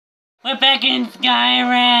We're back in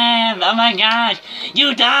Skyrim! Oh my gosh!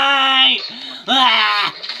 You die!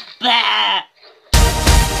 Ah! Blah!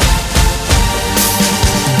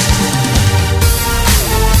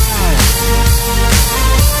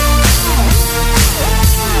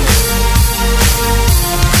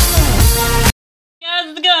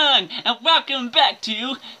 How's it going? And welcome back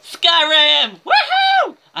to Skyrim!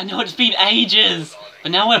 Woohoo! I know it's been ages,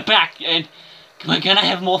 but now we're back and we're gonna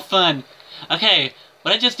have more fun. Okay.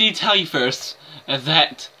 What I just need to tell you first is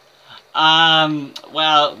that,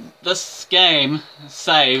 well, this game,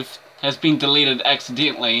 save, has been deleted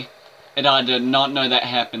accidentally, and I did not know that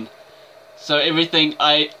happened. So everything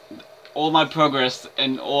all my progress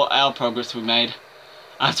and all our progress we made,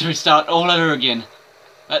 I have to restart all over again.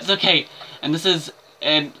 That's okay,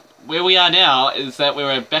 and where we are now is that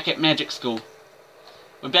we're back at magic school.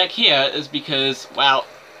 We're back here is because, well,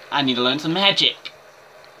 I need to learn some magic.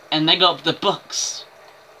 And they got the books.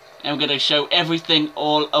 And we're gonna show everything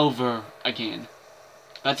all over again.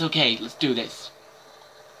 That's okay, let's do this.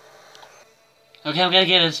 Okay, I'm gonna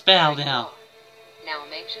get a spell now. Now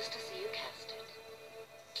I'm anxious to see you cast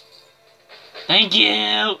it. Thank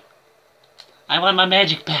you! I want my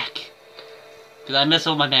magic back. Because I miss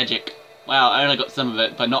all my magic. Wow, I only got some of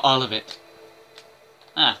it, but not all of it.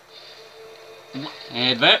 Ah.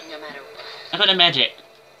 Advert. No matter what. I got a magic.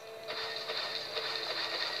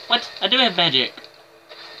 What? I do have magic.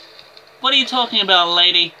 What are you talking about,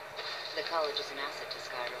 lady? The college is an asset to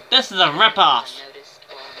Skyrim. This is a ripoff.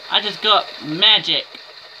 I just got magic.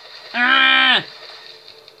 Ah!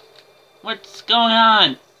 What's going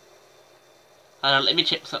on? Let me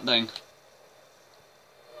check something.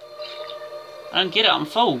 I don't get it, I'm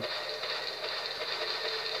full.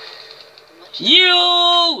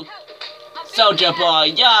 You! Soldier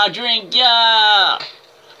boy, yeah, drink, yeah!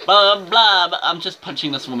 Blah, blah, blah. I'm just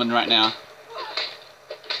punching this woman right now.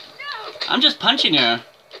 I'm just punching her.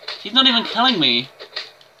 She's not even killing me.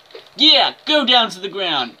 Yeah, go down to the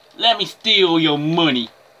ground. Let me steal your money.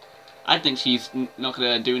 I think she's not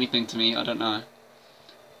gonna do anything to me. I don't know.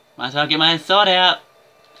 Might as well get my sword out.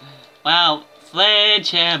 Wow,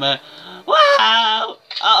 sledgehammer. Wow!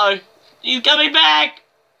 Uh-oh. He's coming back!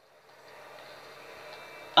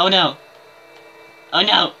 Oh no. Oh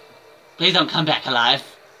no. Please don't come back alive.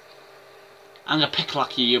 I'm gonna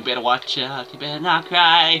picklock you, you better watch out, you better not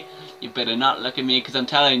cry, you better not look at me because I'm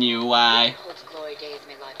telling you why.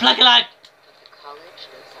 Pluck it like!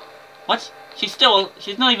 What? She's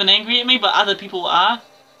not even angry at me, but other people are?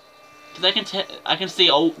 Because I can see,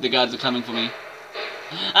 oh, the guards are coming for me.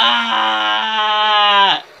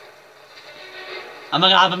 Ah! Oh my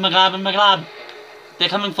god, oh my god, oh my god! They're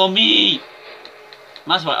coming for me!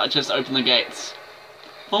 Might as well just open the gates.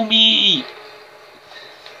 For me!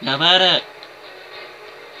 How about it?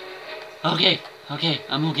 Okay,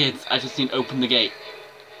 I'm all good. I just need to open the gate.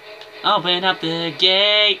 Open up the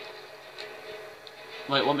gate!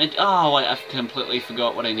 Wait, what meant? Oh, wait, I completely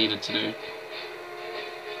forgot what I needed to do.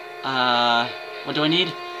 What do I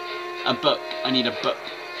need? A book. I need a book.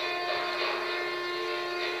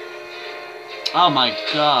 Oh my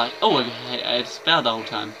god. Oh, I had spelled the whole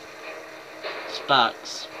time.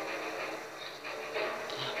 Sparks.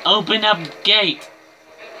 Open up gate!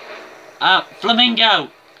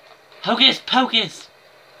 Flamingo! Hocus pocus!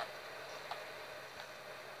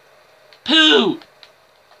 Pooh!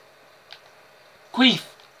 Queef!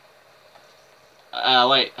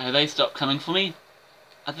 Wait, have they stopped coming for me?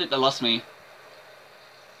 I think they lost me.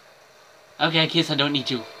 Okay, I guess I don't need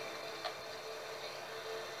you.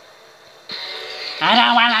 I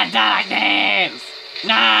don't wanna die like this!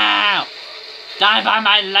 No! Die by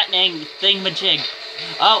my lightning thingamajig!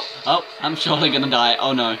 Oh, I'm surely gonna die.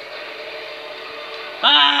 Oh no.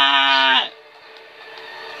 Ah!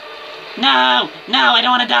 No! No, I don't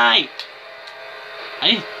want to die!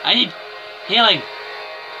 I need healing.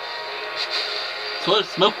 So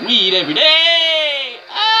smoke weed every day!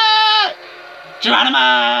 Ah! Geronimo!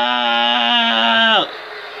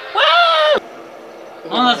 Woo!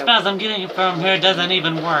 All the spells I'm getting from her doesn't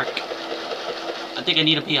even work. I think I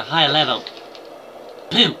need to be a higher level.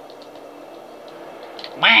 Pooh!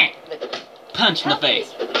 Wah! Punch in the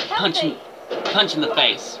face. Punch in the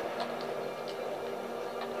face.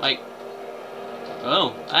 Like,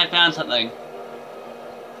 oh, I found something.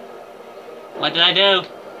 What did I do?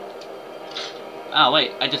 Oh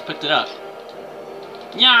wait, I just picked it up.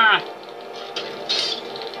 Yeah!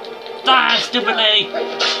 Die, stupid lady!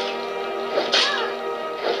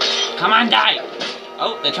 Come on, die!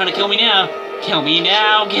 Oh, they're trying to kill me now. Kill me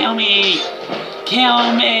now, kill me!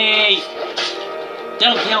 Kill me!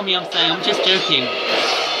 Don't kill me, I'm saying, I'm just joking.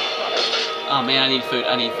 Oh man,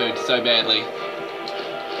 I need food so badly.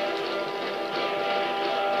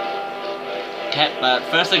 cat, but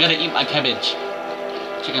first I gotta eat my cabbage.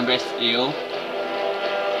 Chicken breast eel.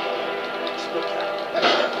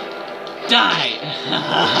 Die!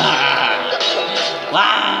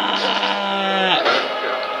 Wah!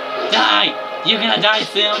 Die! You're gonna die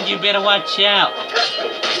soon, you better watch out.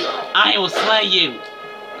 I will slay you.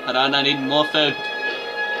 Hold on, I need more food.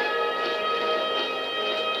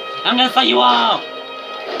 I'm gonna slay you all!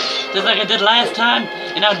 Just like I did last time,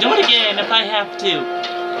 and I'll do it again if I have to.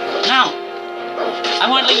 No! I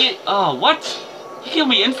won't let you— oh, what? You killed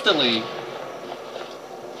me instantly.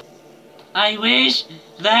 I wish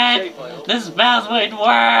that the spells would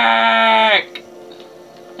work!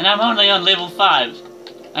 And I'm only on level 5.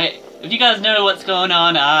 If you guys know what's going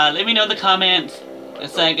on, let me know in the comments.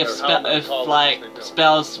 It's saying if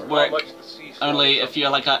spells work only if you're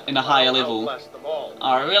like in a higher level.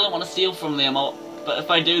 I really want to steal from them, but if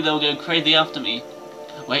I do, they'll go crazy after me.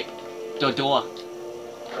 Wait, door.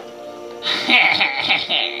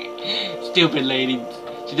 Stupid lady.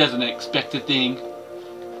 She doesn't expect a thing.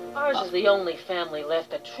 Ours is the only family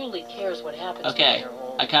left that truly cares what happens to their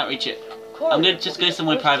home. I can't reach it. I'm gonna just go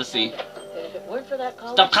somewhere privacy. If it weren't for that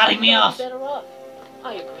college, stop cutting me off! better off.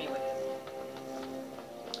 I agree with you.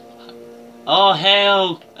 Oh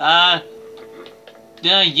hell,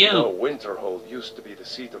 you. You know, Winterhold used to be the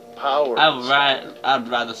seat of power. I'd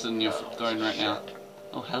rather sit in your throne right now.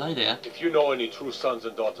 Oh, hello there. If you know any true sons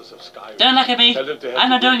and daughters of Skyrim, don't look at me! tell them to I'm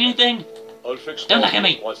not doing anything! Ulfric's don't look at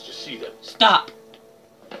me! Wants to see them. Stop!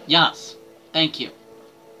 Yes, thank you.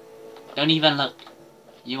 Don't even look.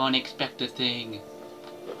 You won't expect a thing.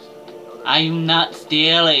 I'm not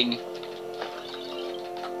stealing.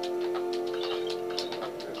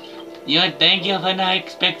 Thank you for not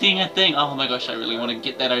expecting a thing. Oh my gosh, I really want to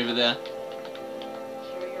get that over there.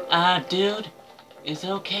 Dude, is it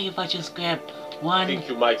okay if I just grab one think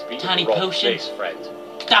you might be tiny in the wrong potion? place, friend.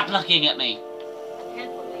 Stop looking at me.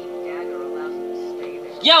 Can't believe Dagger allows him to stay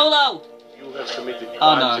there. YOLO! You have committed Oh,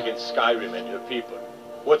 crimes no. against Skyrim and your people.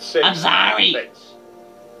 What say I'm sorry. defense?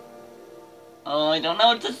 Oh, I don't know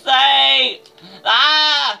what to say.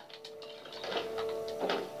 Ah!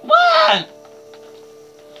 What?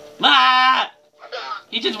 Ah!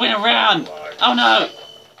 He just went around. Oh no.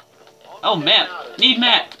 Oh, map. Need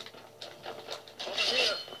map.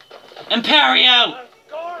 Imperio!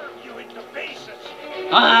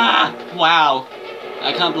 Ah! Wow.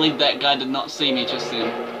 I can't believe that guy did not see me just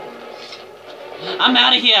then. I'm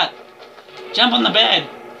out of here. Jump on the bed.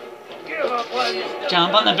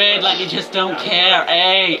 Jump on the bed like you just don't care,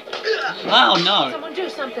 hey! Oh no! Someone do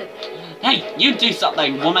something! Hey, you do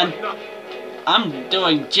something, woman! I'm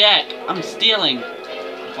doing jack! I'm stealing!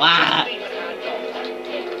 Wah!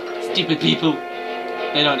 Stupid people!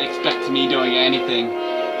 They don't expect me doing anything.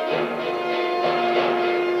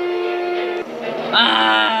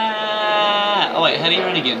 Ah! Oh wait, how do you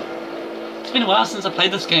run again? It's been a while since I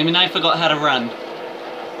played this game and I forgot how to run.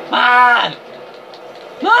 Ah!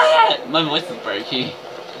 My voice is breaking.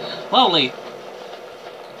 Holy!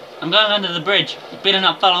 I'm going under the bridge. You better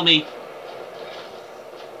not follow me.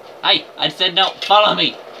 Hey, I said no, follow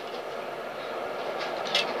me.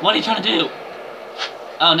 What are you trying to do?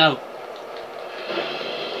 Oh no.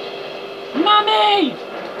 Mommy!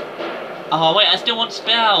 Oh wait, I still want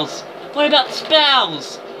spells. What about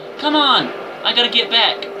spells? Come on, I gotta get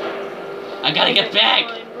back. I gotta get back.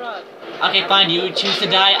 Okay, fine, you choose to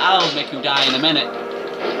die, I'll make you die in a minute.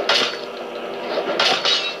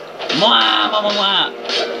 Mwah, mwah, mwah, mwah.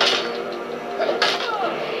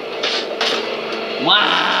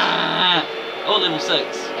 Mwah. Oh, level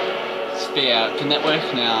 6. Sphere. Can that work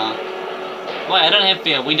now? Wait, I don't have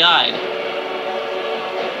fear. We died.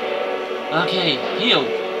 Okay, heal.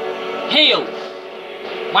 Heal.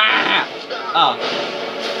 Wah. Oh.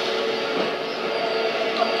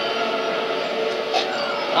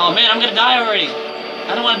 Oh man, I'm gonna die already.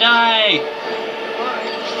 I don't want to die.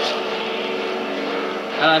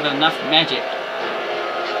 I don't have enough magic.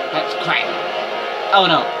 That's crap. Oh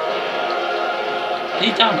no.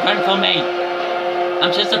 Please don't run from me.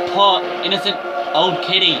 I'm just a poor, innocent old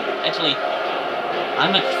kitty. Actually,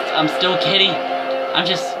 I'm still a kitty. I'm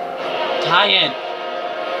just tired.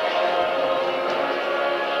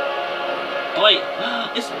 Wait,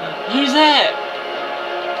 who's that?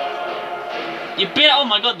 You better— oh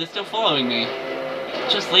my god, they're still following me.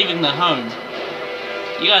 Just leaving the home.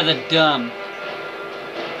 You guys are dumb.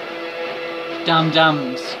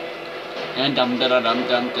 Dum-dums. And dum da da dum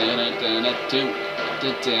dum da da da da do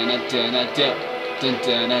da da da da da do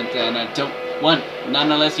da da da da do. One.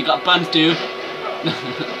 None unless you got buns, dude.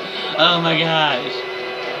 Oh my gosh.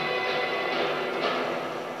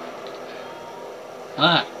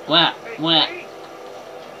 What?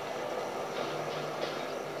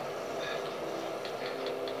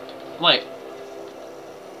 Wait.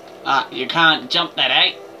 Ah, you can't jump that,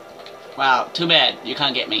 eh? Wow, too bad. You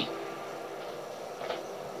can't get me.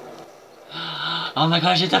 Oh my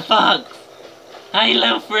gosh, it's a fox! Hey,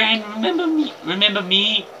 little friend, remember me? Remember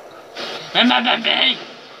me? Remember me?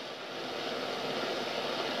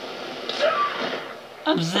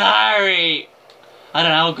 I'm sorry! I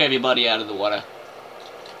don't know, I'll grab your body out of the water.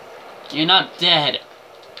 You're not dead.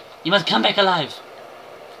 You must come back alive.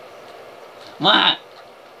 What?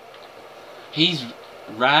 He's...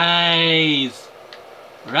 Rise!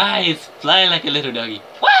 Rise! Fly like a little doggy.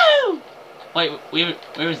 Woo! Wait,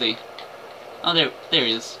 where is he? Oh, there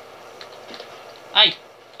he is. Hey!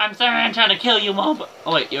 I'm sorry, I'm trying to kill you, Mom.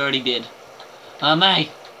 Oh wait, you already did. Oh,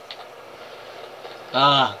 mate.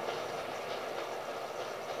 Ah.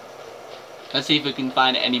 Let's see if we can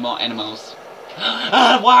find any more animals.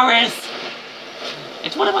 Ah, walrus!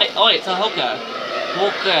 It's one of my... Oh, it's a hooker.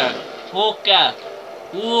 Hooker.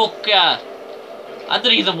 I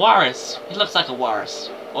thought he's a walrus. He looks like a walrus.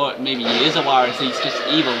 Or maybe he is a walrus, he's just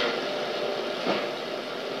evil.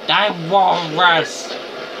 Die, walrus!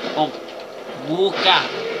 Oh,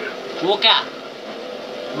 Hooker.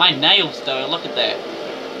 My nails though, look at that.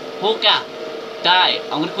 Hooker. Die.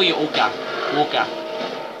 I'm gonna call you Walker.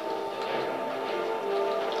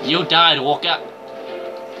 You died, Walker.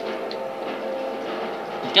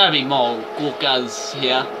 There's gotta be more Walkers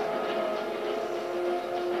here.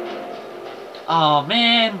 Oh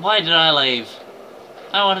man, why did I leave?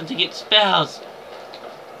 I wanted to get spells.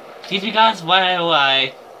 Excuse me guys,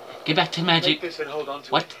 why? Get back to magic. Take this and hold on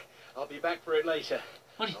to What? it. I'll be back for it later.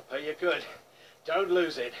 What? I'll pay you good. Don't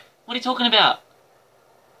lose it. What are you talking about?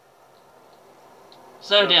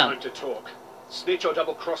 Slow No down. time to talk. Snitch or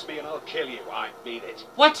double cross me and I'll kill you. I mean it.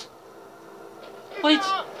 What?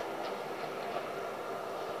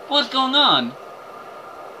 What's going on?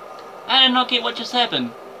 I did not get what just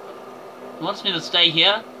happened. He wants me to stay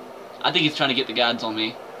here? I think he's trying to get the guards on me.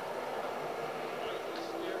 You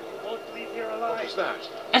won't leave here alive. What was that?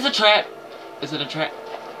 It's a trap. Is it a trap?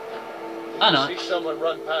 Oh no. See someone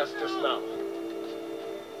run past just now.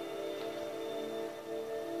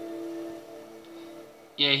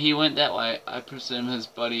 Yeah, he went that way. I presume his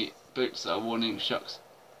bloody boots are warning shocks.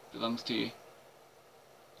 Belongs to you.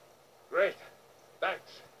 Great.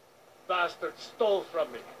 Thanks. Bastard stole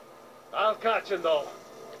from me. I'll catch him though.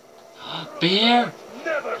 Bear?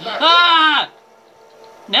 Never back. Ah!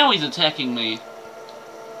 Now he's attacking me.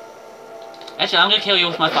 Actually, I'm gonna kill you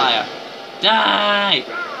with my fire. Die!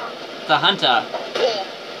 The hunter.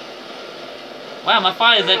 Wow, my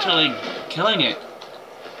fire is actually killing it.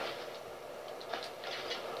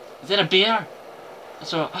 Is that a bear?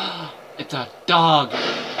 It's a dog.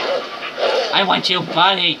 I want you,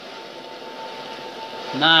 buddy.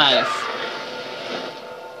 Nice.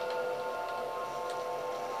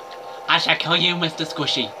 I shall kill you, Mr.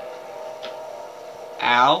 Squishy.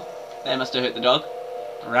 Ow. That must have hurt the dog.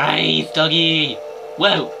 Rise, doggy.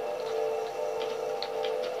 Whoa.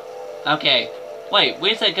 Okay. Wait,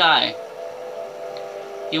 where's that guy?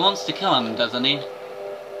 He wants to kill him, doesn't he?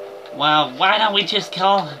 Well, why don't we just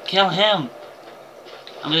kill him?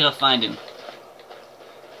 I'm gonna go find him.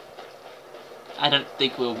 I don't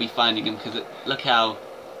think we'll be finding him because look how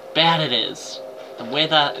bad it is. The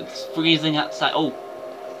weather, it's freezing outside. Oh!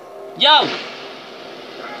 Yo!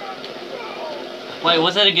 Wait,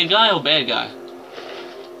 was that a good guy or bad guy?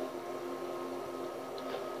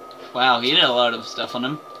 Wow, he did a lot of stuff on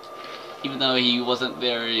him. Even though he wasn't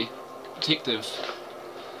very protective.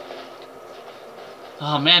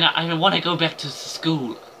 Oh man, I want to go back to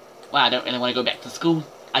school. Well, I don't really want to go back to school.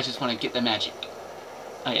 I just want to get the magic.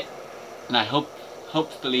 Oh yeah. And I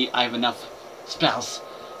hopefully I have enough spells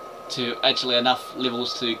to, actually enough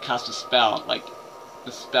levels to cast a spell, like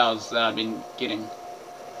the spells that I've been getting.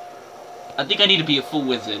 I think I need to be a full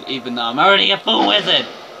wizard, even though I'm already a full wizard.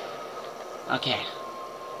 Okay.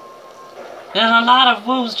 There's a lot of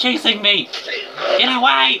wolves chasing me. Get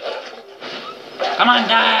away! Come on,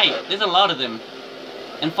 die! There's a lot of them.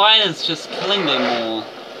 And fire is just killing them all.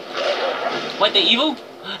 Wait, they're evil?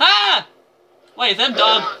 Ah! Wait, is that a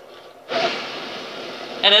dog?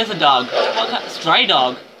 It is a dog. What kind of stray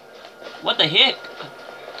dog? What the heck?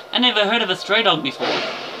 I never heard of a stray dog before.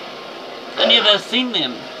 I never seen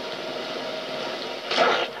them.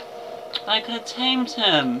 I could have tamed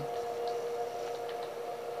him.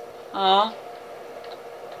 Aww.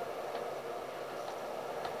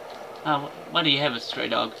 Oh, why do you have a stray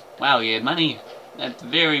dog? Wow, yeah, money. That's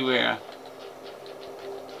very rare.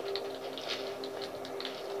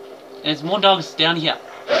 There's more dogs down here.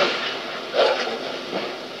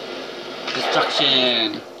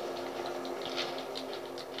 Destruction.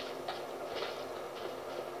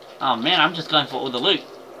 Oh man, I'm just going for all the loot.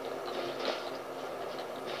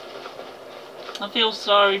 I feel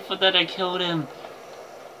sorry for that I killed him.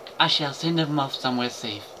 I shall send him off somewhere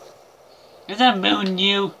safe. Is that moon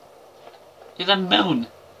new? Is that moon?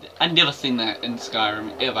 I've never seen that in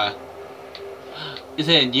Skyrim, ever. Is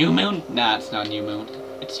it a new moon? Nah, it's not a new moon.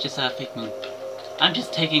 It's just a fake moon. I'm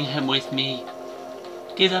just taking him with me.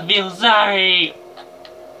 Cause I feel sorry.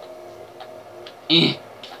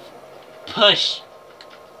 Push.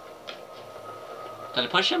 Did I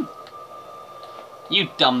push him? You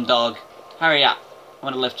dumb dog. Hurry up. I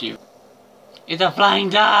want to lift you. It's a flying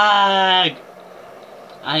dog!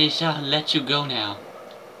 I shall let you go now.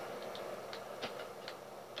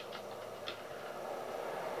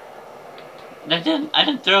 I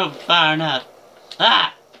didn't throw it far enough.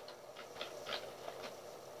 Ah!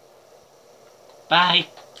 Bye,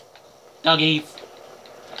 doggies.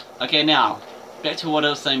 Okay, now, back to what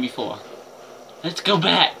I was saying before. Let's go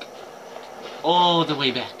back. All the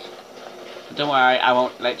way back. But don't worry, I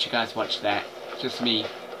won't let you guys watch that. It's just me.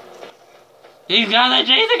 These guys are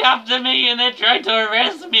chasing after me and they're trying to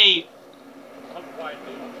arrest me. Come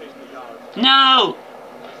quietly, I'll chase the yard. No!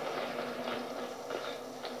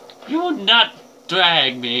 You will not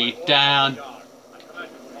drag me down.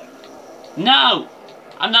 No!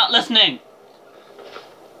 I'm not listening.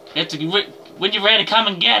 You have to, when you're ready, come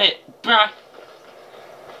and get it, bruh.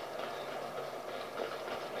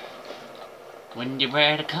 When you're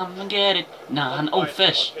ready, come and get it. Nah, an old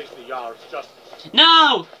fish.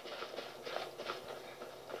 No!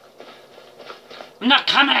 I'm not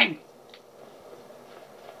coming!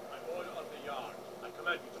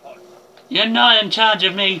 You're not in charge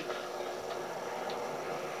of me.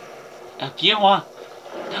 If you want...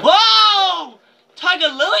 Whoa! Tiger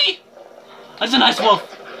Lily? That's a nice wolf.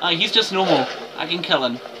 He's just normal. I can kill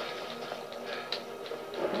him.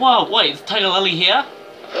 Whoa, wait, is Tiger Lily here?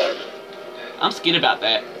 I'm scared about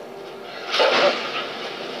that.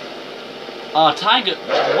 Oh, tiger...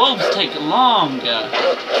 wolves take longer.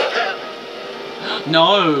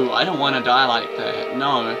 No, I don't want to die like that.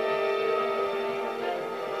 No.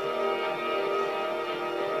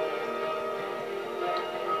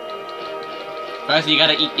 First, you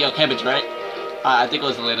gotta eat your cabbage, right? I think it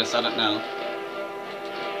was the lettuce, I don't know.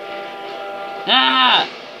 Ah!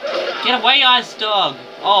 Get away, ice dog!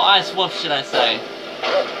 Oh, ice wolf, should I say.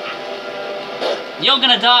 You're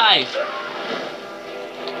gonna die!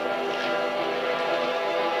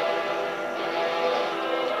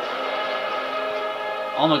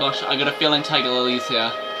 Oh my gosh, I got a feeling Tiger Lily's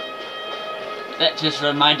here. That just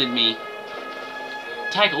reminded me.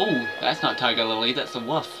 Tiger... Ooh, that's not Tiger Lily, that's a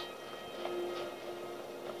wolf.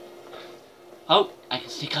 Oh, I can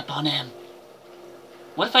sneak up on him.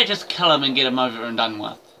 What if I just kill him and get him over and done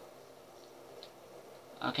with?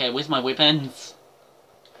 Okay, where's my weapons?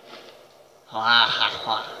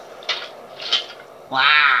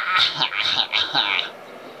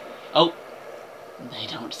 Oh, they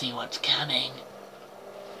don't see what's coming.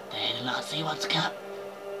 They do not see what's coming.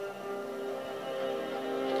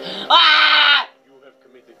 Ah! You have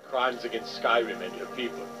committed crimes against Skyrim and your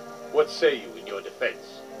people. What say you in your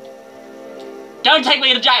defense? Don't take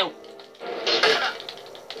me to jail!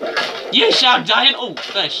 You shall die in... Oh,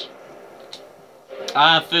 fish.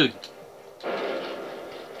 Food.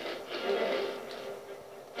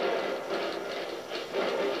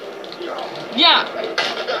 Yeah!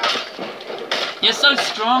 You're so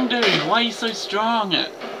strong, dude. Why are you so strong?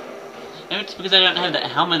 Maybe it's because I don't have that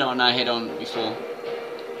helmet on I had on before.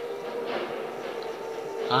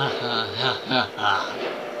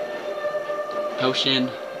 Potion.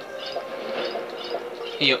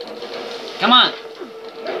 Here. Come on!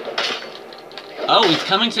 Oh, he's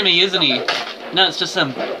coming to me, isn't he? No, it's just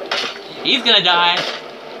him. He's gonna die.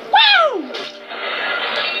 Woo!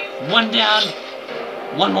 One down.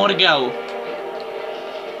 One more to go.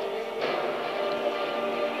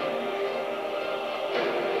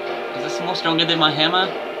 Is this more stronger than my hammer?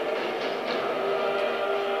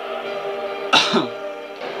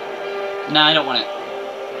 Nah, I don't want it.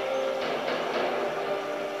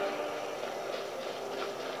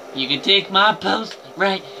 You can take my post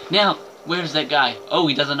right now. Where's that guy? Oh,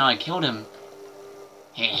 he doesn't know I killed him.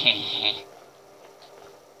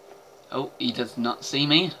 Oh, he does not see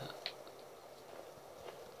me.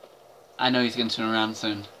 I know he's going to turn around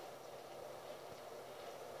soon.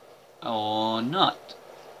 Or not.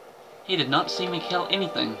 He did not see me kill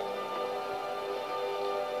anything.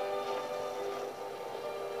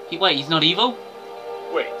 Wait, he's not evil?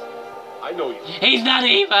 Wait, I know you. He's not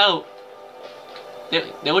evil!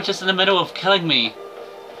 They were just in the middle of killing me.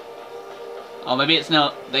 Oh, maybe it's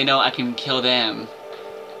no. They know I can kill them.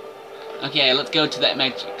 Okay, let's go to that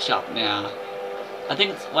magic shop now. I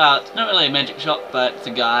think it's, well, it's not really a magic shop, but it's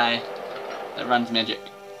a guy that runs magic.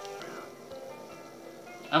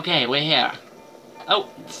 Okay, we're here. Oh,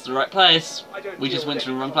 it's the right place. We just went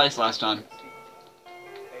to the wrong place last time.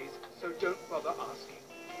 So don't bother asking.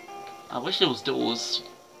 I wish there was doors.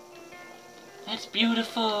 That's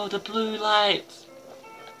beautiful, the blue lights.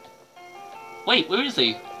 Wait, where is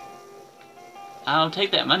he? I'll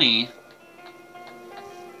take that money.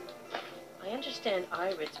 I understand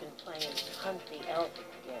Irid's been playing Hunt the Elf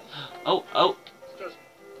again. Oh.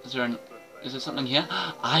 Is there something here?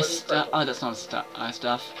 Eye stuff. Oh, that's not eye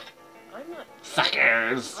stuff. I'm not.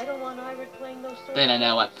 Suckers! I don't want Irid playing those sorts. They don't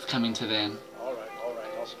know what's coming to them. All right,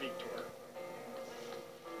 I'll speak to her.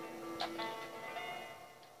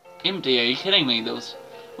 Empty, are you kidding me?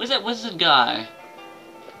 Where's that wizard guy?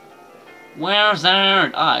 Where's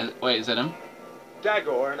that? Ah, wait, is that him?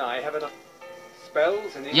 Dagor and I have enough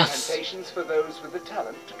spells and Yes. incantations for those with the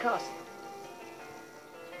talent to cast them.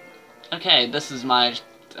 Okay, this is my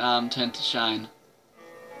turn to shine.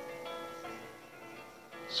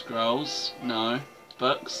 Scrolls? No.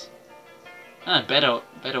 Books? Ah, better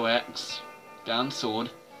axe. Bound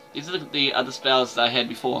sword. These are the other spells that I had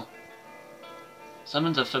before.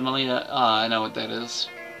 Summons a familiar. I know what that is.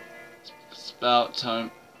 Spell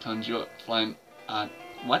conjure flame.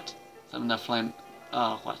 What? Summon a flame.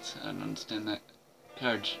 Oh, what? I don't understand that.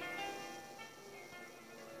 Courage.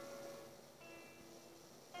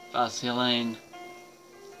 Fast healing.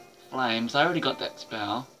 Flames. I already got that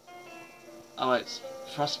spell. Oh, it's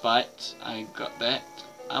frostbite. I got that.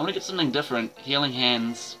 I want to get something different. Healing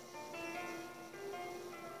hands.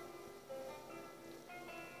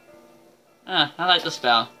 Ah, I like the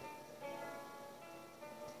spell.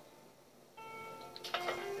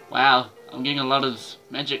 Wow, I'm getting a lot of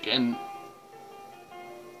magic and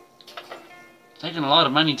taking a lot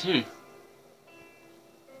of money too.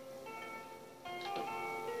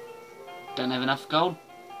 Don't have enough gold.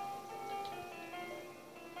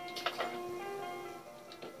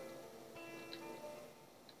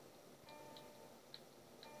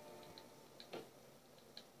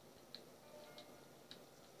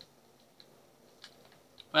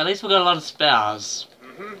 Well, at least we got a lot of spells.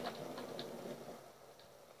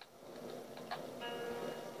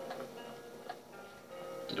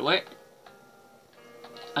 Did it work?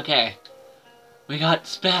 Okay. We got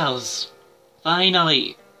spells.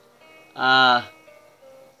 Finally.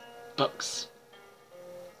 Books.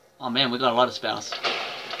 Oh man, we got a lot of spells.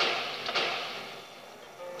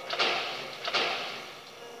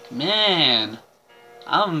 Man.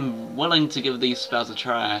 I'm willing to give these spells a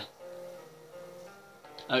try.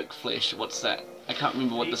 Oak flesh, what's that? I can't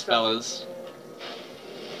remember what the spell is.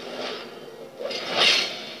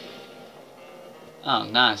 Oh,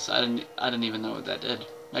 nice. I didn't even know what that did.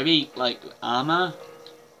 Maybe like armor?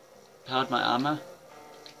 Powered my armor?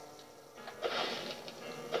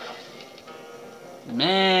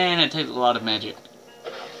 Man, it takes a lot of magic.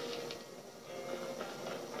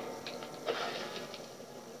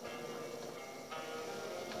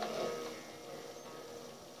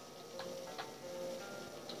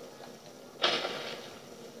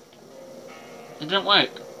 It didn't work.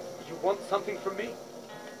 You want something from me?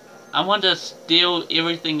 I want to steal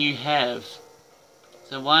everything you have.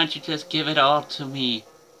 So why don't you just give it all to me?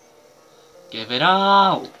 Give it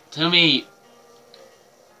all to me.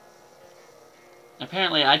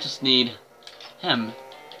 Apparently I just need him.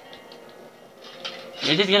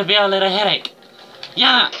 You're just gonna be a little headache.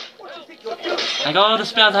 Yeah! What do you think you're doing? I got all the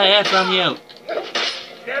spells I have from you.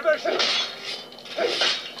 Never should.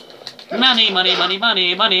 Money, money, money,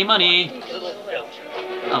 money, money, money.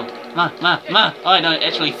 Oh, ma. Oh, no,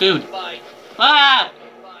 actually food. Ah!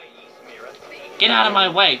 Get out of my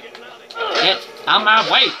way. Get out of my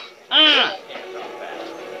way. Ah!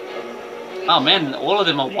 Oh man, all of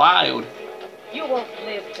them are wild. You won't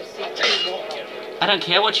live to see two more. I don't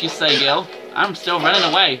care what you say, girl. I'm still running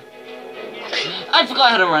away. I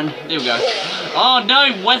forgot how to run. There we go. Oh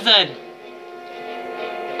no, wizard.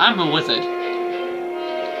 I'm a wizard.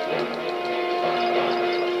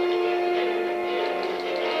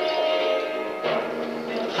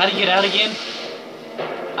 How do you get out again?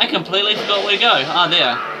 I completely forgot where to go. Oh,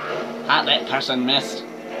 there. Ah, that person missed.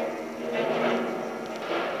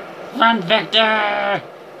 Run, Victor!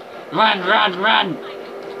 Run, run, run!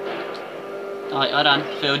 Oh, wait, hold on.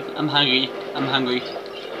 Food. I'm hungry. I'm hungry.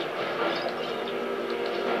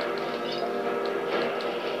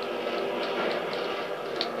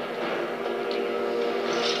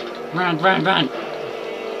 Run, run, run!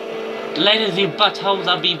 Later, you buttholes.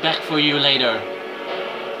 I'll be back for you later.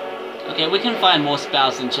 Okay, we can find more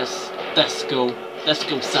spells than just this school. This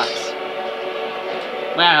school sucks.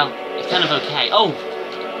 Well, it's kind of okay. Oh!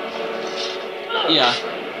 Yeah.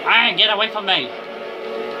 Alright, get away from me!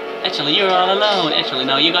 Actually, you're all alone. Actually,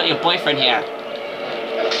 no, you got your boyfriend here.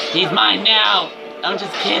 He's mine now! I'm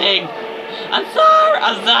just kidding! I'm sorry!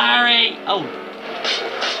 I'm sorry! Oh.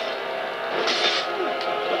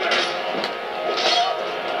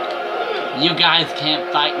 You guys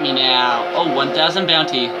can't fight me now. Oh, 1,000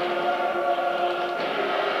 bounty.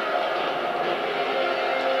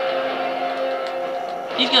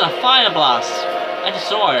 He's got a fire blast. I just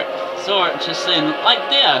saw it. Saw it just in, like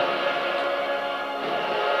there.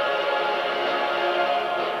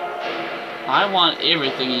 I want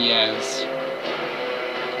everything he has.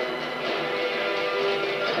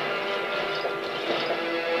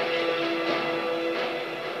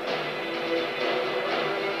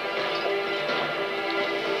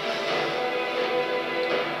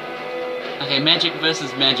 Okay, magic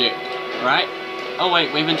versus magic, right? Oh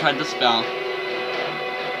wait, we haven't tried the spell.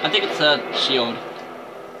 I think it's a shield.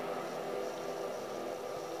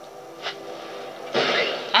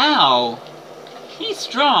 Ow! He's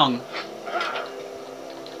strong!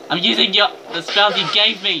 I'm using the spells you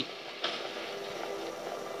gave me!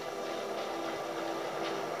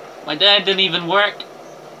 My dad didn't even work.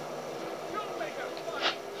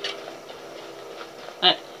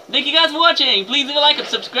 Thank you guys for watching! Please leave a like and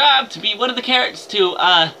subscribe to be one of the characters to,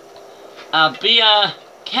 be a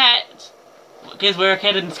cat. Because we're a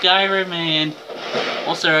cat in Skyrim, and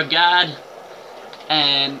also a god.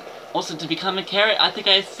 And also to become a carrot, I think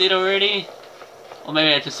I said already. Or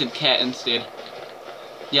maybe I just said cat instead.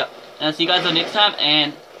 Yep. And I'll see you guys on next time,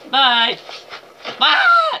 and bye!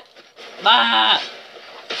 Bye! Bye!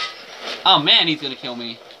 Oh man, he's gonna kill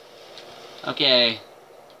me. Okay.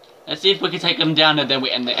 Let's see if we can take him down and then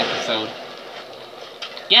we end the episode.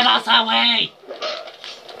 Get us away!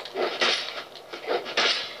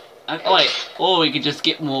 Oh wait, or we could just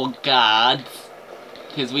get more guards.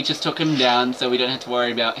 Because we just took him down, so we don't have to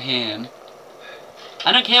worry about him.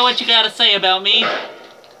 I don't care what you gotta say about me.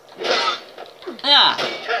 Ah!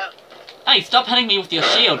 Hey, stop hitting me with your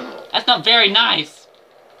shield. That's not very nice.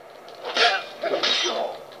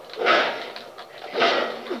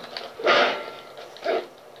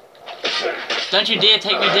 Don't you dare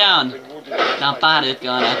take me down. Nobody's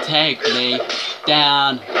gonna take me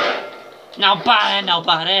down.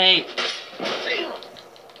 Nobody.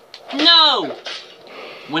 No!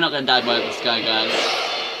 We're not gonna die by this guy, guys.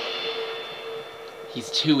 He's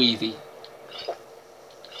too easy.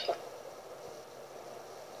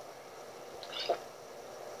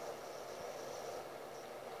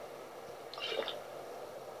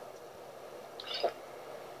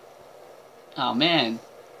 Oh man.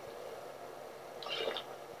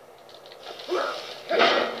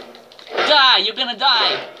 Die! You're gonna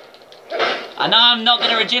die! I know I'm not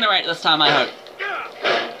gonna regenerate this time, I hope.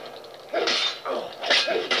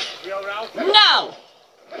 No!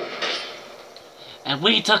 And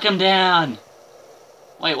we took him down!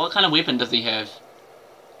 Wait, what kind of weapon does he have?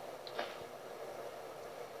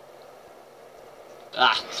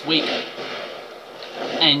 Ah, it's weak.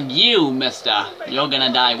 And you, mister, you're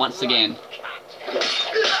gonna die once again.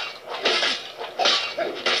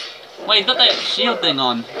 Wait, he's got that shield thing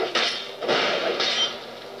on.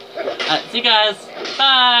 See you guys.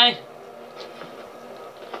 Bye!